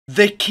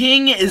The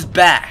king is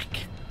back.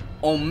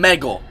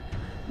 Omegle.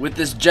 With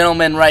this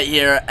gentleman right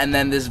here, and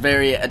then this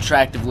very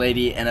attractive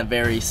lady in a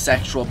very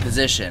sexual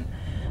position.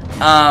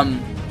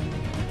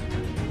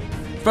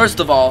 First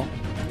of all,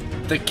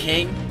 the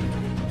king.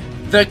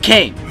 The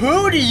king.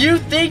 Who do you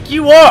think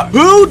you are?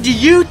 Who do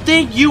you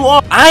think you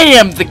are? I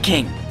am the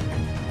king.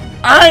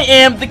 I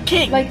am the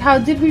king. Like, how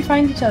did we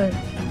find each other?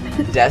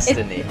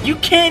 Destiny. You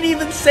can't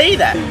even say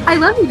that. I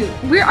love you.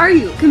 Where are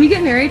you? Can we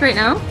get married right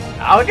now?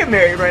 I'll get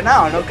married right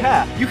now, no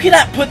cap. You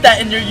cannot put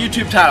that in your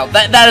YouTube title.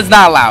 That is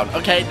not allowed,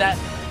 okay?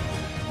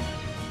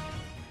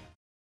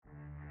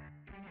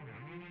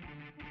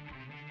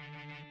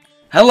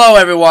 Hello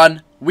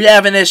everyone. We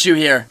have an issue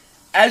here.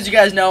 As you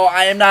guys know,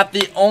 I am not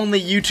the only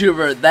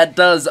YouTuber that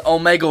does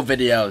Omegle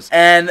videos.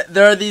 And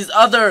there are these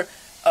other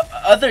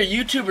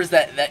YouTubers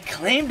that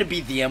claim to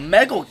be the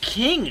Omegle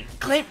king.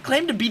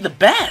 Claim to be the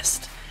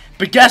best.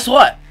 But guess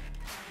what?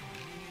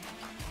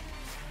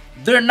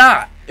 They're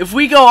not. If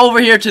we go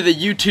over here to the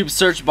YouTube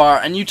search bar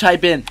and you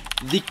type in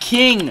the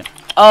king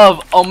of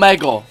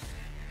Omegle.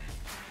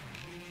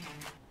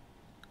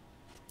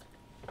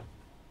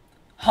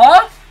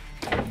 Huh?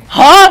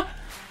 Huh?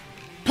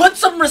 Put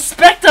some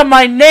respect on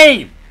my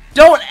name.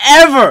 Don't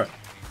ever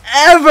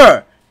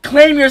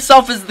claim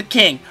yourself as the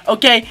king.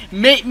 Okay?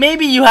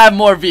 Maybe you have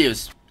more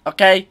views.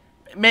 Okay?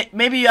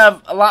 Maybe you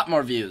have a lot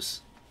more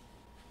views.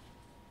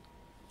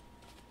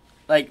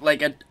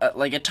 Like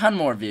a ton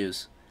more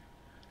views.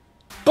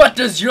 But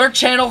does your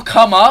channel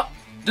come up?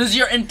 Does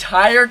your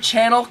entire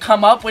channel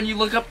come up when you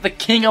look up the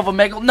king of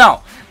Omegle?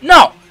 No.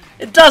 No.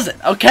 It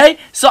doesn't, okay?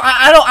 So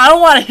I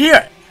don't want to hear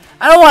it.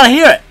 I don't want to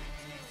hear it.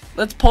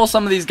 Let's pull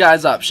some of these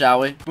guys up, shall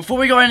we? Before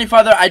we go any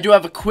further, I do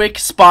have a quick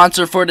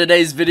sponsor for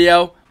today's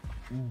video.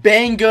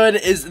 Banggood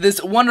is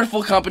this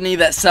wonderful company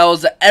that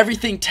sells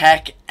everything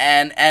tech,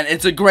 and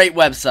it's a great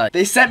website.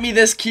 They sent me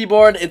this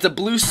keyboard. It's a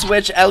blue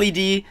switch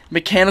LED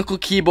mechanical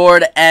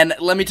keyboard, and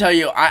let me tell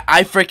you,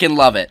 I freaking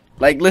love it.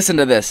 Like, listen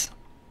to this.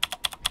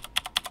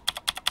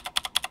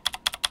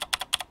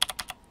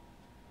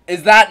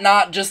 Is that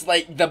not just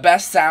like the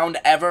best sound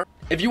ever?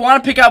 If you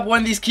want to pick up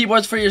one of these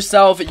keyboards for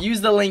yourself, use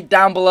the link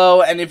down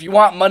below, and if you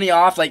want money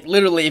off, like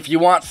literally if you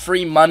want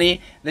free money,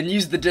 then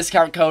use the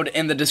discount code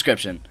in the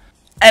description.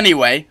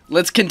 Anyway,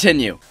 let's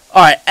continue.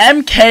 Alright,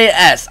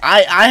 MKS.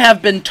 I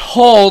have been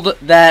told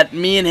that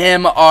me and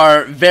him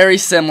are very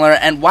similar,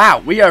 and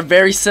wow, we are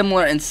very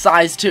similar in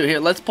size too. Here,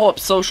 let's pull up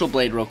Social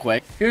Blade real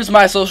quick. Here's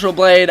my Social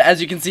Blade.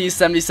 As you can see,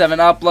 77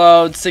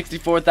 uploads,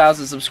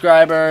 64,000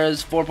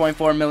 subscribers,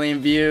 4.4 million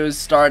views,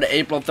 started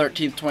April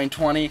 13th,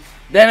 2020.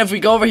 Then if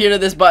we go over here to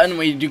this button,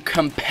 we do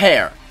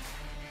compare.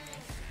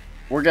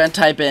 We're going to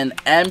type in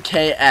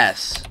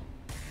MKS.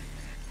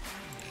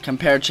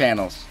 Compare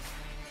channels.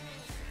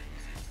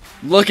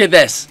 Look at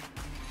this.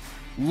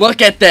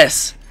 Look at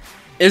this.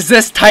 Is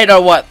this tight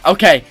or what?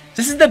 Okay.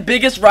 This is the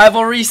biggest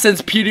rivalry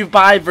since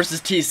PewDiePie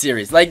versus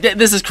T-Series. Like,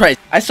 this is crazy.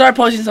 I started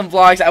posting some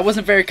vlogs. I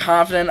wasn't very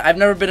confident. I've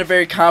never been a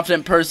very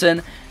confident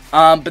person.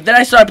 But then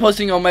I started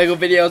posting Omegle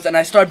videos, and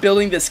I started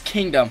building this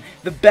kingdom.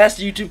 The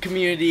best YouTube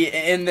community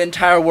in the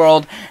entire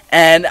world.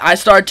 And I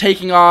started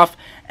taking off.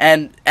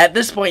 And at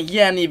this point, he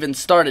hadn't even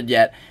started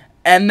yet.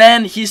 And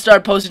then he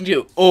started posting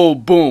too. Oh,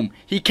 boom.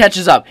 He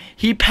catches up.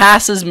 He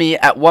passes me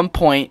at one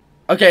point.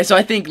 Okay, so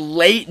I think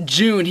late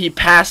June he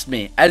passed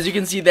me. As you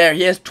can see there,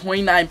 he has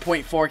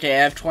 29.4K.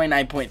 I have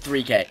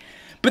 29.3K.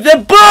 But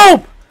then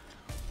boom!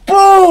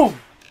 Boom!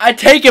 I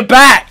take it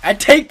back. I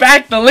take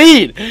back the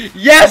lead.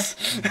 Yes!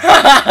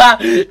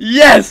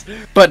 Yes!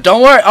 But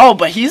don't worry. Oh,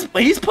 but he's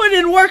putting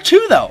in work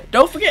too, though.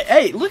 Don't forget.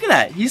 Hey, look at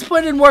that. He's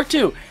putting in work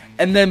too.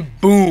 And then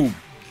boom.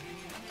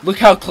 Look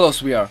how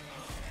close we are.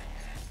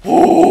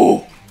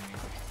 Ooh.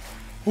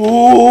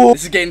 Ooh.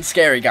 This is getting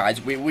scary, guys.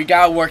 We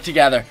gotta work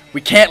together. We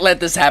can't let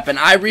this happen.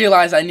 I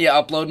realize I need to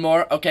upload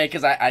more, okay?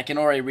 Because I can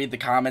already read the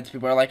comments.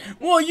 People are like,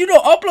 well, you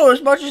don't upload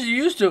as much as you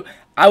used to.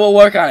 I will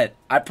work on it.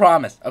 I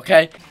promise,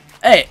 okay?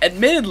 Hey,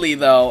 admittedly,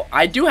 though,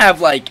 I do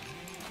have, like,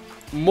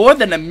 more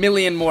than 1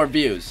 million more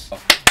views.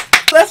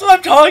 That's what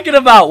I'm talking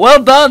about.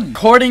 Well done.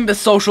 According to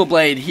Social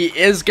Blade, he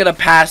is gonna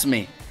pass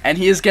me. And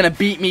he is gonna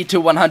beat me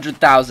to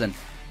 100,000.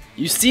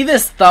 You see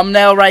this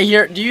thumbnail right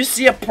here? Do you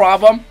see a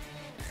problem?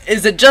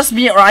 Is it just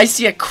me, or I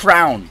see a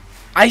crown?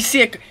 I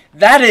see a...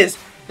 That is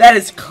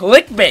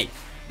clickbait.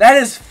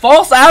 That is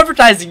false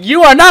advertising.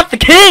 You are not the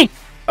king.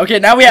 Okay,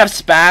 now we have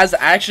Spaz.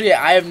 Actually,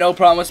 I have no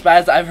problem with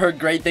Spaz. I've heard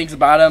great things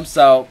about him,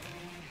 so...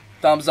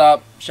 Thumbs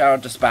up. Shout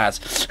out to Spaz.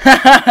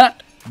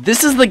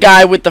 This is the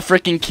guy with the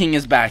freaking king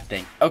is back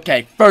thing.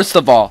 Okay, first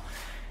of all,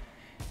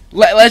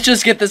 let's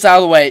just get this out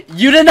of the way.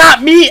 You did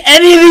not meet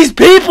any of these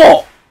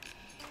people.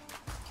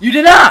 You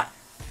did not.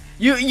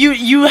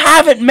 You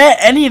haven't met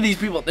any of these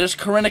people. There's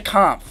Corinna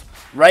Kampf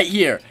right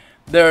here.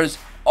 There's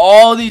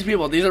all these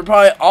people. These are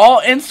probably all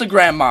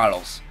Instagram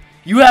models.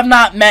 You have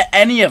not met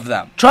any of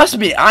them. Trust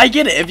me, I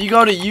get it. If you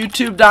go to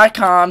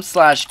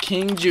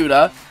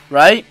youtube.com/KingJudah,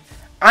 right?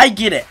 I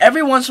get it.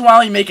 Every once in a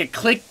while you make a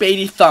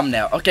clickbaity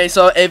thumbnail. Okay,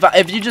 so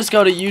if you just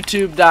go to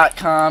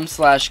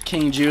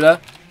youtube.com/KingJudah,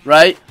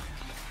 right?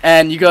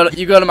 and you go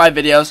to my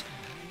videos,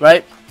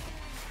 right?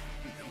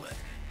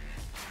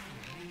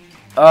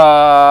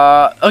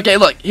 Okay,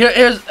 look,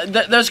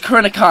 there's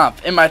Corinna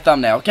Kampf in my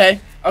thumbnail,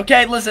 okay?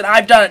 Okay, listen,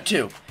 I've done it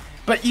too.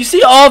 But you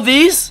see all of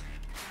these?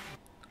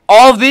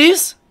 All of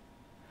these?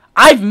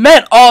 I've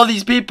met all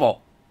these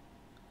people.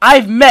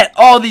 I've met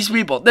all these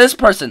people. This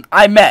person,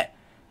 I met.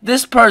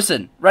 This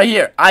person, right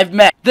here, I've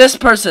met. This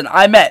person,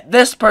 I met.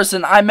 This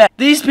person, I met.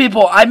 These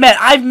people, I met.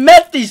 I've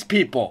met these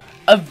people.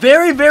 A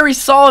very, very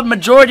solid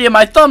majority of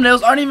my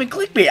thumbnails aren't even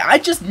clickbait. I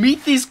just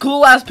meet these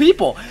cool-ass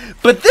people.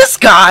 But this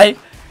guy...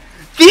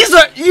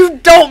 you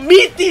don't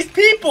meet these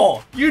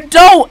people. You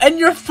don't, and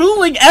you're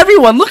fooling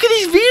everyone. Look at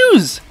these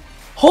views.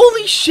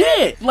 Holy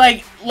shit.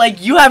 Like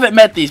you haven't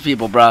met these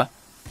people, bruh.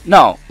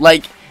 No,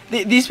 like,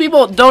 these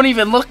people don't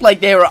even look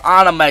like they were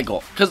on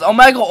Omegle. Because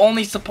Omegle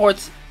only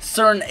supports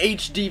certain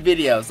HD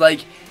videos. Like,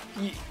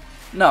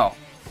 no.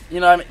 You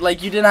know what I mean?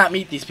 Like, you did not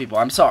meet these people.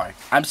 I'm sorry.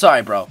 I'm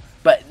sorry, bro.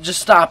 But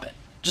just stop it.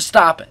 Just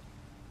stop it.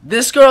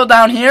 This girl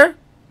down here,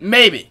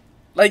 maybe.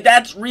 Like,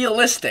 that's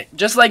realistic,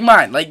 just like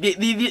mine. Like,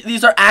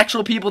 these are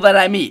actual people that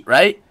I meet,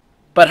 right?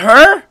 But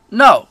her?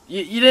 No,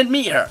 you didn't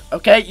meet her,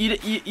 okay?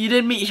 You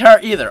didn't meet her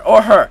either,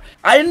 or her.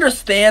 I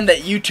understand that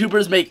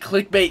YouTubers make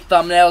clickbait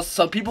thumbnails,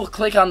 so people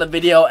click on the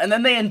video, and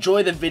then they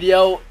enjoy the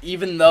video,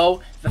 even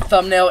though the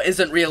thumbnail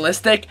isn't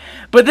realistic.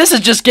 But this is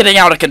just getting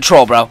out of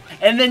control, bro.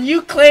 And then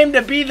you claim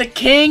to be the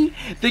king?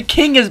 The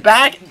king is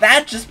back?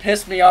 That just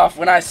pissed me off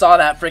when I saw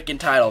that freaking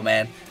title,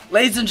 man.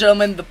 Ladies and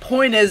gentlemen, the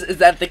point is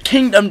that the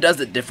kingdom does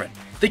it different.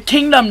 The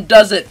kingdom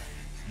does it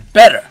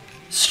better.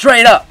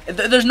 Straight up.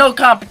 There's no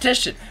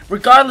competition.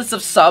 Regardless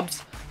of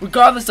subs,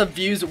 regardless of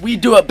views, we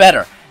do it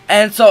better.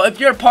 And so if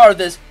you're a part of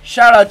this,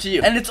 shout out to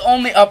you. And it's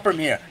only up from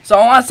here. So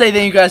I want to say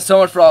thank you guys so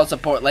much for all the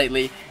support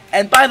lately.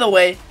 And by the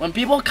way, when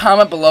people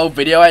comment below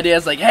video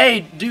ideas like,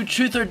 hey, do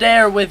truth or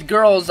dare with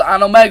girls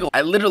on Omegle,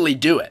 I literally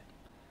do it.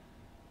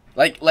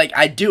 Like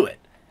I do it.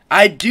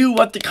 I do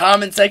what the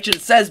comment section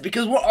says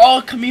because we're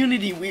all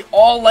community. We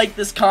all like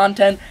this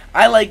content.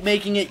 I like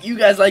making it. You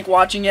guys like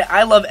watching it.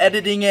 I love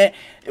editing it.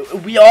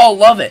 We all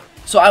love it.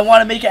 So I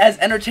want to make it as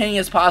entertaining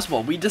as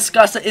possible. We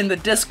discuss it in the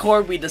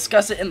Discord. We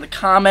discuss it in the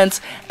comments.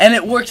 And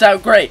it works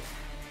out great.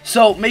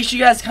 So make sure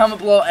you guys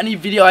comment below any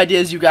video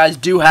ideas you guys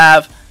do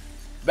have.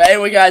 But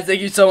anyway, guys,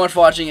 thank you so much for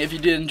watching. If you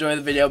did enjoy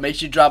the video, make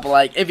sure you drop a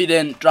like. If you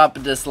didn't, drop a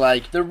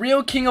dislike. The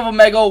real king of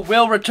Omegle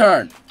will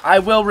return. I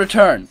will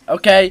return.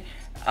 Okay?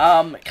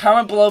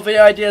 Comment below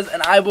video ideas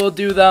and I will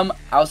do them.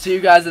 I'll see you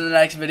guys in the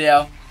next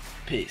video.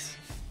 Peace.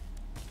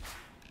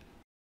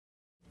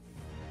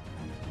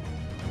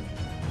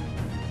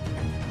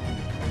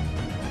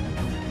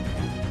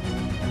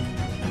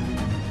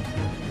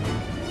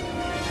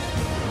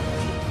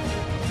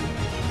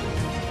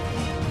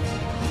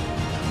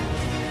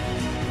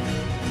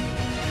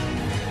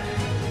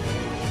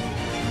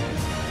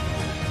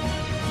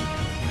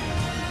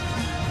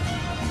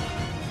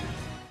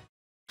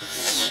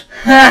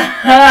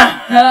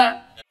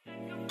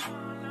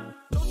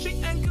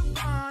 Dolce and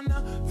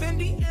Gabbana,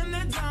 Fendi and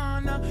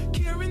Adana,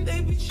 Karen,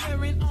 they be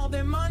sharing all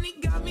their money,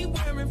 got me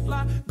wearing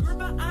fly. Girl,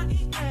 but I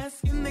ain't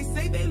asking. They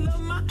say they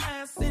love my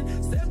ass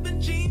and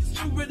 7 G's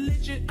to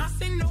religion. I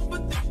say no,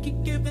 but they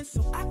keep giving,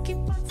 so I keep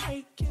on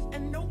taking.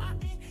 And